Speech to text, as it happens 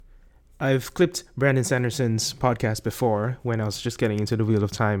I've clipped Brandon Sanderson's podcast before when I was just getting into the Wheel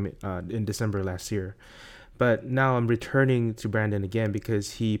of Time in December last year. But now I'm returning to Brandon again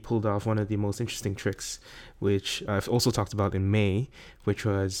because he pulled off one of the most interesting tricks, which I've also talked about in May, which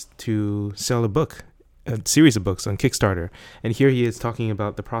was to sell a series of books on Kickstarter. And here he is talking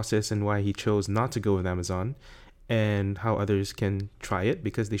about the process and why he chose not to go with Amazon and how others can try it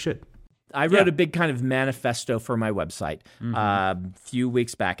because they should. I wrote a big kind of manifesto for my website a few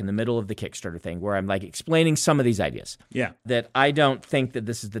weeks back in the middle of the Kickstarter thing where I'm like explaining some of these ideas. Yeah. That I don't think that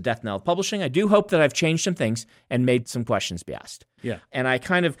this is the death knell of publishing. I do hope that I've changed some things and made some questions be asked. Yeah. And I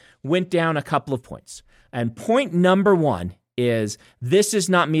kind of went down a couple of points. And point number one is this is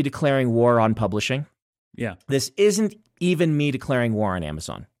not me declaring war on publishing. Yeah. This isn't even me declaring war on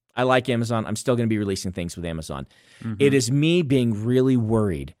Amazon. I like Amazon. I'm still going to be releasing things with Amazon. It is me being really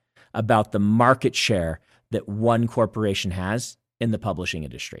worried about the market share that one corporation has in the publishing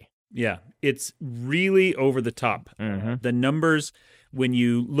industry. Yeah, it's really over the top. The numbers, when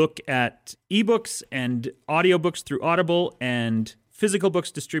you look at ebooks and audiobooks through Audible and physical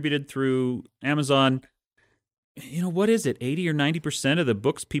books distributed through Amazon, what is it? 80 or 90% of the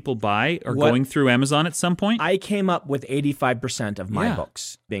books people buy are going through Amazon at some point? I came up with 85% of my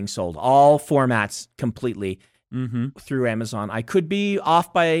books being sold, all formats completely. Through Amazon. I could be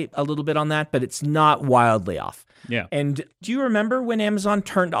off by a little bit on that, but it's not wildly off. Yeah. And do you remember when Amazon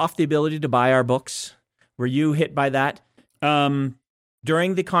turned off the ability to buy our books? Were you hit by that?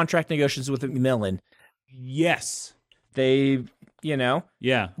 During the contract negotiations with Macmillan. Yes. They,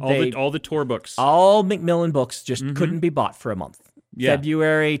 Yeah. All the tour books. All Macmillan books just couldn't be bought for a month. Yeah.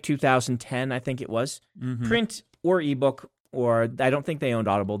 February 2010, I think it was. Print or ebook, or I don't think they owned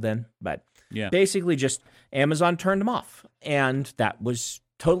Audible then, but basically just Amazon turned them off. And that was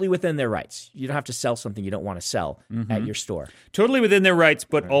totally within their rights. You don't have to sell something you don't want to sell at your store. Totally within their rights,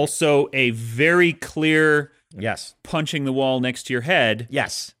 but also a very clear punching the wall next to your head.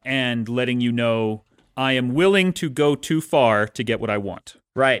 Yes. And letting you know, I am willing to go too far to get what I want.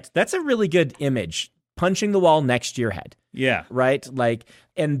 Right. That's a really good image. Punching the wall next to your head. Yeah. Right?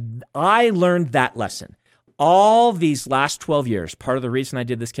 And I learned that lesson. All these last 12 years, part of the reason I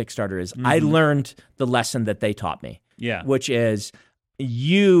did this Kickstarter is I learned the lesson that they taught me. Yeah. Which is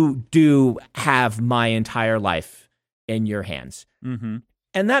you do have my entire life in your hands. And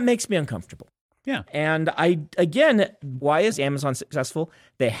that makes me uncomfortable. Yeah. And why is Amazon successful?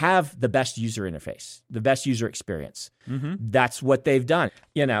 They have the best user interface, the best user experience. That's what they've done.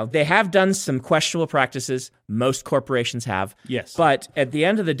 They have done some questionable practices. Most corporations have. Yes. But at the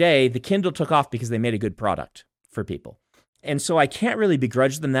end of the day, the Kindle took off because they made a good product for people. And so I can't really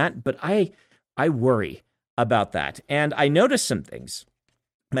begrudge them that, but I worry about that. And I noticed some things.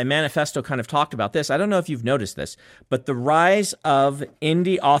 My manifesto kind of talked about this. I don't know if you've noticed this, but the rise of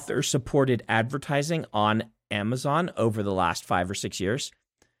indie author-supported advertising on Amazon over the last 5 or 6 years.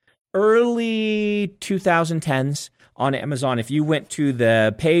 Early 2010s on Amazon, if you went to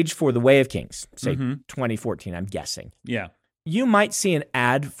the page for The Way of Kings, say 2014, I'm guessing. Yeah. You might see an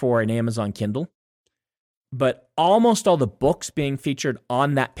ad for an Amazon Kindle, but almost all the books being featured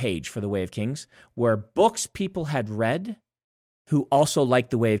on that page for The Way of Kings were books people had read who also liked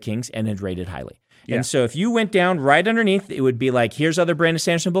The Way of Kings and had rated highly. Yeah. And so if you went down right underneath, it would be like, here's other Brandon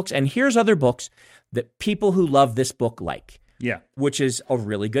Sanderson books, and here's other books that people who love this book like. Yeah. Which is a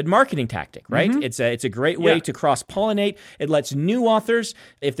really good marketing tactic, right? It's a great way to cross-pollinate. It lets new authors,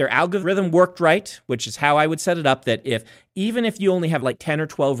 if their algorithm worked right, which is how I would set it up, that even if you only have like 10 or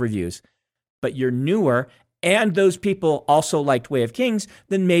 12 reviews, but you're newer and those people also liked Way of Kings,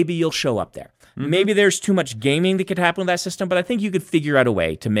 then maybe you'll show up there. Maybe there's too much gaming that could happen with that system, but I think you could figure out a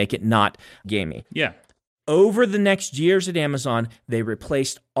way to make it not gamey. Yeah. Over the next years at Amazon, they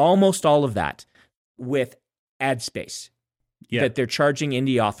replaced almost all of that with ad space that they're charging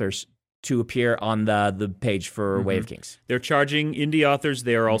indie authors to appear on the page for Way of Kings. They're charging indie authors.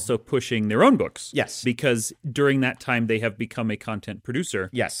 They are also pushing their own books. Yes. Because during that time, they have become a content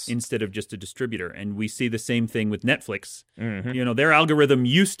producer. Yes. Instead of just a distributor. And we see the same thing with Netflix. Their algorithm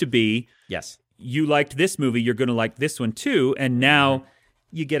used to be, you liked this movie, you're going to like this one too. And now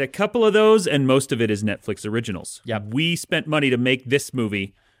you get a couple of those, and most of it is Netflix originals. Yep. We spent money to make this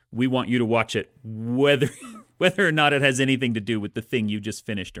movie. We want you to watch it, whether or not it has anything to do with the thing you just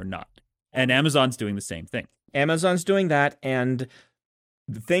finished or not. And Amazon's doing the same thing. Amazon's doing that. And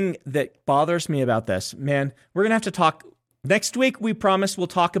the thing that bothers me about this, man, we're going to have to talk next week. We promise we'll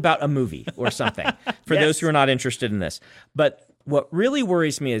talk about a movie or something for those who are not interested in this. But what really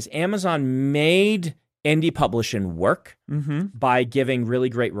worries me is Amazon made indie publishing work by giving really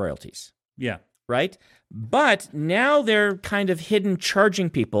great royalties. Yeah. Right? But now they're kind of hidden charging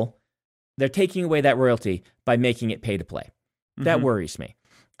people They're taking away that royalty by making it pay to play. That worries me.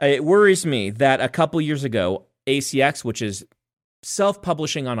 It worries me that a couple years ago, ACX, which is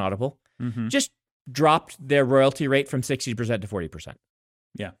self-publishing on Audible, just dropped their royalty rate from 60% to 40%.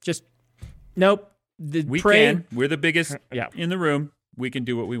 Yeah. Just, nope. We're the biggest in the room. We can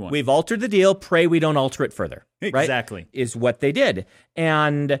do what we want. We've altered the deal. Pray we don't alter it further. Right? Exactly. Is what they did.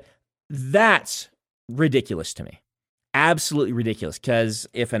 And that's ridiculous to me. Absolutely ridiculous. Because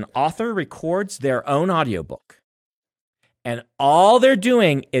if an author records their own audiobook and all they're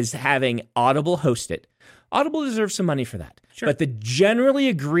doing is having Audible host it, Audible deserves some money for that. Sure. But the generally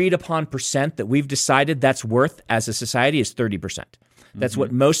agreed upon percent that we've decided that's worth as a society is 30%. That's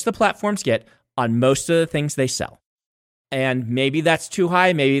what most of the platforms get on most of the things they sell. And maybe that's too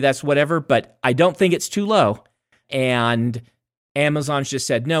high, maybe that's whatever, but I don't think it's too low. And Amazon's just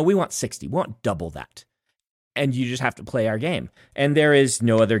said, no, we want 60, we want double that. And you just have to play our game. And there is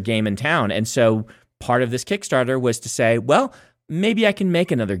no other game in town. And so part of this Kickstarter was to say, well, maybe I can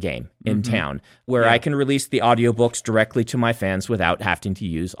make another game in town where I can release the audiobooks directly to my fans without having to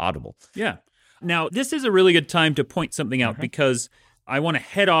use Audible. Yeah. Now, this is a really good time to point something out because I want to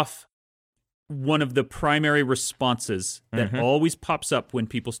head off one of the primary responses that always pops up when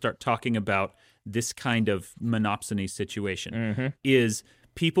people start talking about this kind of monopsony situation is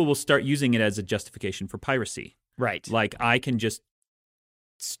people will start using it as a justification for piracy. Right. Like I can just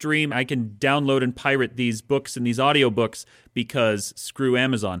stream, I can download and pirate these books and these audiobooks because screw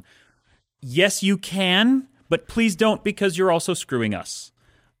Amazon. Yes, you can, but please don't because you're also screwing us.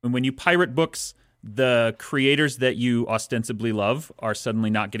 And when you pirate books, the creators that you ostensibly love are suddenly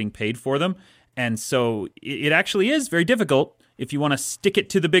not getting paid for them. And so it actually is very difficult. If you want to stick it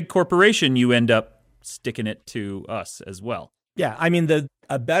to the big corporation, you end up sticking it to us as well. Yeah, I mean,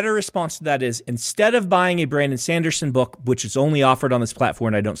 a better response to that is instead of buying a Brandon Sanderson book, which is only offered on this platform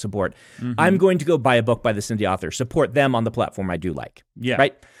and I don't support, I'm going to go buy a book by this indie author, support them on the platform I do like. Yeah.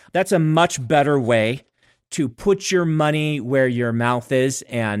 Right? That's a much better way to put your money where your mouth is.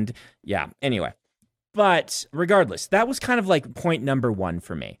 And yeah, anyway. But regardless, that was kind of like point number one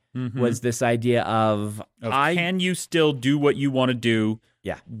for me, was this idea of can you still do what you want to do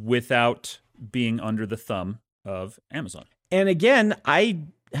Yeah. without being under the thumb of Amazon? And again, I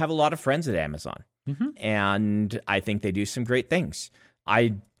have a lot of friends at Amazon, and I think they do some great things.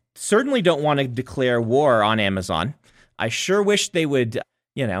 I certainly don't want to declare war on Amazon. I sure wish they would,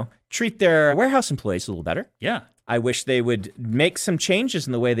 treat their warehouse employees a little better. Yeah. I wish they would make some changes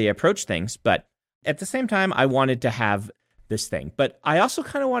in the way they approach things, but at the same time, I wanted to have this thing. But I also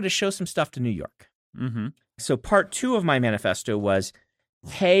kind of wanted to show some stuff to New York. So part 2 of my manifesto was,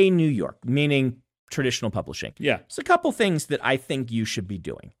 hey, New York, meaning traditional publishing. Yeah. It's a couple things that I think you should be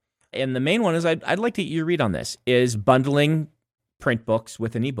doing. And the main one is, I'd like to get you to read on this, is bundling print books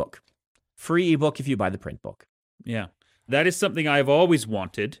with an ebook. Free ebook if you buy the print book. Yeah. That is something I've always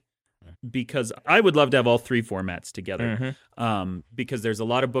wanted because I would love to have all 3 formats together because there's a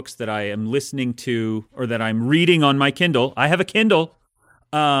lot of books that I am listening to or that I'm reading on my Kindle. I have a Kindle.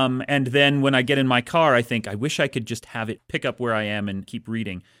 And then when I get in my car, I think, I wish I could just have it pick up where I am and keep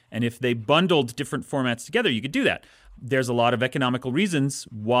reading. And if they bundled different formats together, you could do that. There's a lot of economical reasons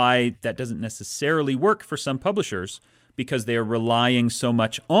why that doesn't necessarily work for some publishers because they are relying so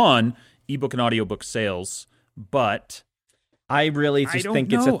much on ebook and audiobook sales. But I really just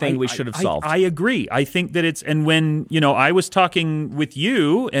think it's a thing we should have solved. I agree. I think that it's, and when, I was talking with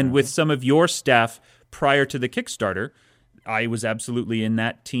you and with some of your staff prior to the Kickstarter, I was absolutely in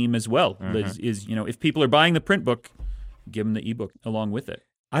that team as well. If people are buying the print book, give them the ebook along with it.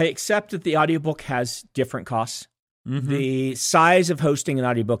 I accept that the audiobook has different costs. The size of hosting an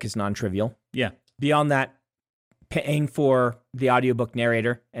audiobook is non-trivial. Yeah. Beyond that, paying for the audiobook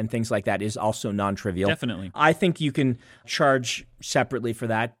narrator and things like that is also non-trivial. Definitely. I think you can charge separately for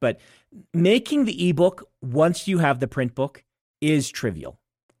that, but making the ebook once you have the print book is trivial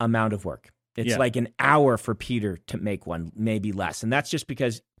amount of work. It's like an hour for Peter to make one, maybe less. And that's just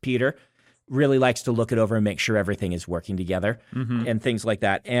because Peter really likes to look it over and make sure everything is working together and things like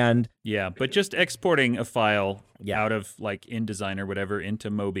that. And yeah, but just exporting a file out of like InDesign or whatever into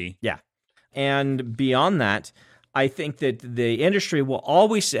Mobi. Yeah. And beyond that, I think that the industry will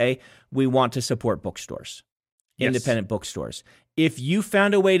always say, we want to support bookstores, independent bookstores. If you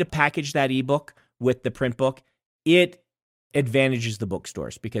found a way to package that ebook with the print book, it advantages the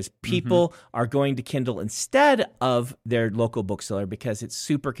bookstores because people are going to Kindle instead of their local bookseller because it's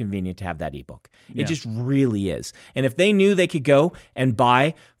super convenient to have that ebook. It just really is. And if they knew they could go and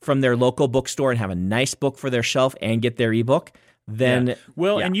buy from their local bookstore and have a nice book for their shelf and get their ebook, then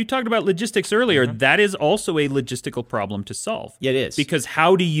and you talked about logistics earlier. That is also a logistical problem to solve. It is. Because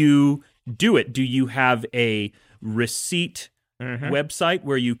how do you do it. Do you have a receipt website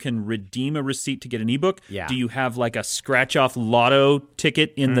where you can redeem a receipt to get an ebook? Yeah. Do you have like a scratch-off lotto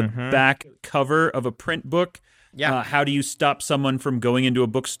ticket in the back cover of a print book? Yeah. How do you stop someone from going into a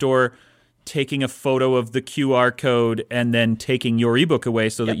bookstore, taking a photo of the QR code, and then taking your ebook away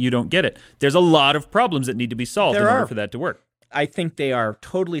so that you don't get it? There's a lot of problems that need to be solved in order for that to work. I think they are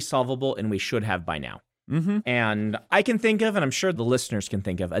totally solvable, and we should have by now. And I can think of, and I'm sure the listeners can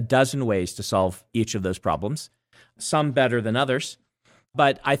think of, a dozen ways to solve each of those problems, some better than others,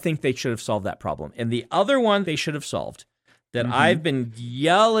 but I think they should have solved that problem. And the other one they should have solved that I've been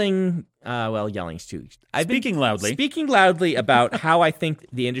yelling, yelling's too. Speaking loudly about how I think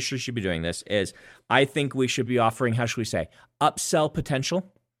the industry should be doing this is I think we should be offering, how should we say, upsell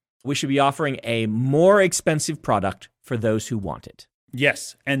potential. We should be offering a more expensive product for those who want it.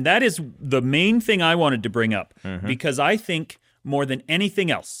 Yes, and that is the main thing I wanted to bring up, because I think more than anything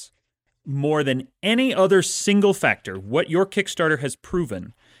else, more than any other single factor, what your Kickstarter has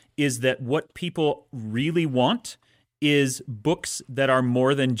proven is that what people really want is books that are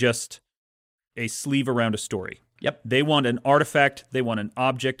more than just a sleeve around a story. Yep. They want an artifact. They want an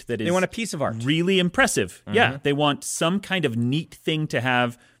object that is... They want a piece of art. Really impressive. Yeah, they want some kind of neat thing to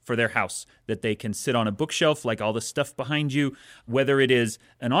have for their house that they can sit on a bookshelf like all the stuff behind you, whether it is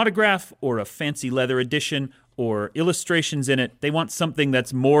an autograph or a fancy leather edition or illustrations in it. They want something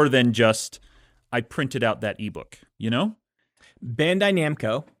that's more than just, I printed out that ebook, you know? Bandai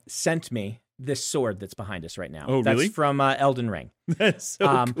Namco sent me this sword that's behind us right now. Oh, really? That's from Elden Ring. That's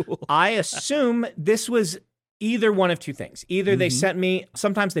so cool. I assume this was either one of two things. Either they sent me,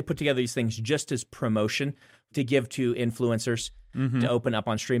 sometimes they put together these things just as promotion to give to influencers to open up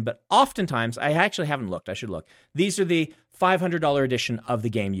on stream. But oftentimes, I actually haven't looked. I should look. These are the $500 edition of the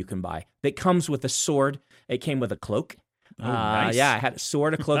game you can buy that comes with a sword. It came with a cloak. Oh, nice. Yeah, it had a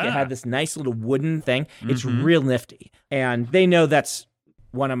sword, a cloak. It had this nice little wooden thing. It's real nifty. And they know that's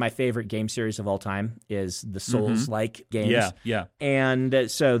one of my favorite game series of all time is the Souls-like games. Yeah.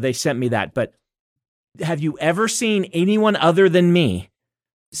 And so they sent me that. But have you ever seen anyone other than me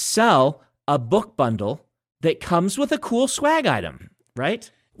sell a book bundle that comes with a cool swag item, right?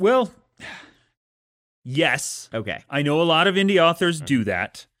 Well, yes. Okay. I know a lot of indie authors do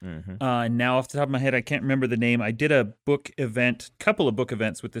that. And now off the top of my head, I can't remember the name. I did a couple of book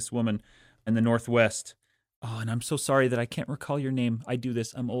events with this woman in the Northwest. Oh, and I'm so sorry that I can't recall your name. I do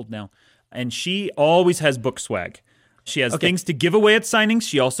this. I'm old now. And she always has book swag. She has things to give away at signings.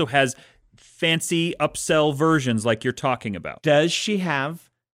 She also has fancy upsell versions like you're talking about. Does she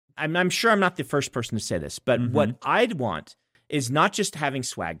have... I'm sure I'm not the first person to say this, but what I'd want is not just having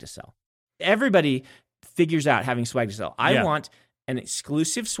swag to sell. Everybody figures out having swag to sell. I want an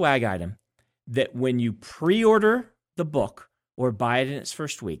exclusive swag item that when you pre-order the book or buy it in its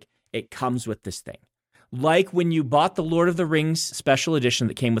first week, it comes with this thing. Like when you bought the Lord of the Rings special edition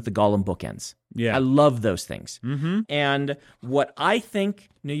that came with the Gollum bookends. Yeah. I love those things. And what I think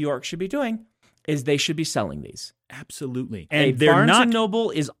New York should be doing is they should be selling these. Absolutely. And Barnes &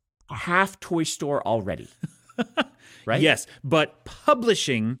 Noble is half toy store already, right? Yes, but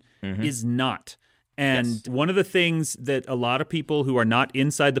publishing is not. And one of the things that a lot of people who are not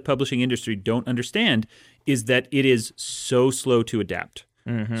inside the publishing industry don't understand is that it is so slow to adapt,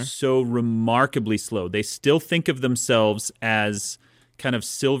 so remarkably slow. They still think of themselves as kind of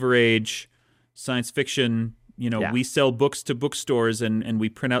Silver Age science fiction. We sell books to bookstores and we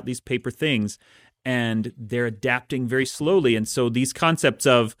print out these paper things, and they're adapting very slowly. And so these concepts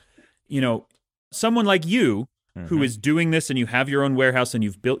of someone like you who is doing this and you have your own warehouse and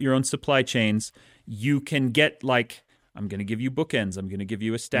you've built your own supply chains, you can get like, I'm going to give you bookends. I'm going to give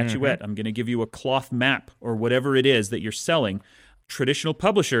you a statuette. I'm going to give you a cloth map or whatever it is that you're selling. Traditional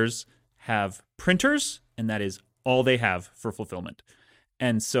publishers have printers, and that is all they have for fulfillment.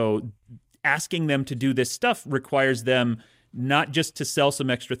 And so asking them to do this stuff requires them not just to sell some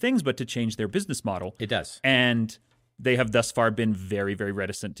extra things, but to change their business model. It does. And they have thus far been very, very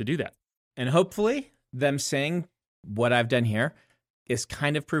reticent to do that. And hopefully them saying what I've done here is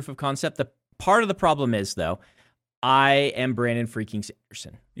kind of proof of concept. The part of the problem is, though, I am Brandon freaking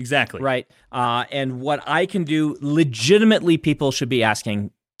Sanderson. Exactly. Right. And what I can do, legitimately people should be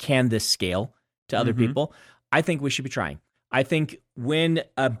asking, can this scale to other people? I think we should be trying. I think when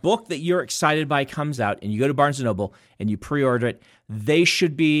a book that you're excited by comes out and you go to Barnes & Noble and you pre-order it, they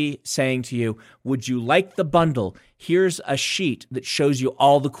should be saying to you, would you like the bundle? Here's a sheet that shows you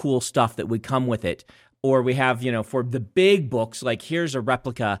all the cool stuff that would come with it. Or we have, for the big books, like here's a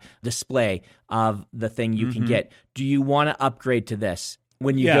replica display of the thing you can get. Do you want to upgrade to this?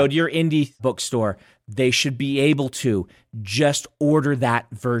 When you go to your indie bookstore, they should be able to just order that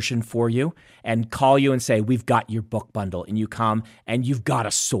version for you and call you and say, we've got your book bundle. And you come and you've got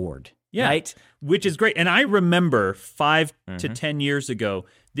a sword. Yeah, right? Which is great. And I remember 5 to 10 years ago,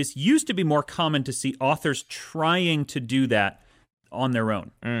 this used to be more common to see authors trying to do that on their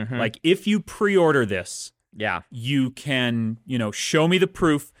own. Like, if you pre-order this, you can, show me the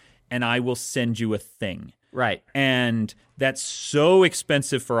proof and I will send you a thing. Right. And that's so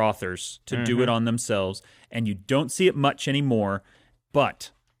expensive for authors to do it on themselves, and you don't see it much anymore.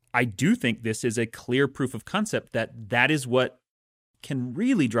 But I do think this is a clear proof of concept that is what can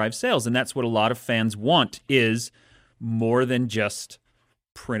really drive sales. And that's what a lot of fans want, is more than just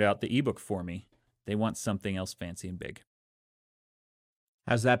print out the ebook for me. They want something else fancy and big.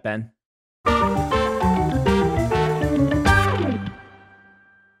 How's that, Ben?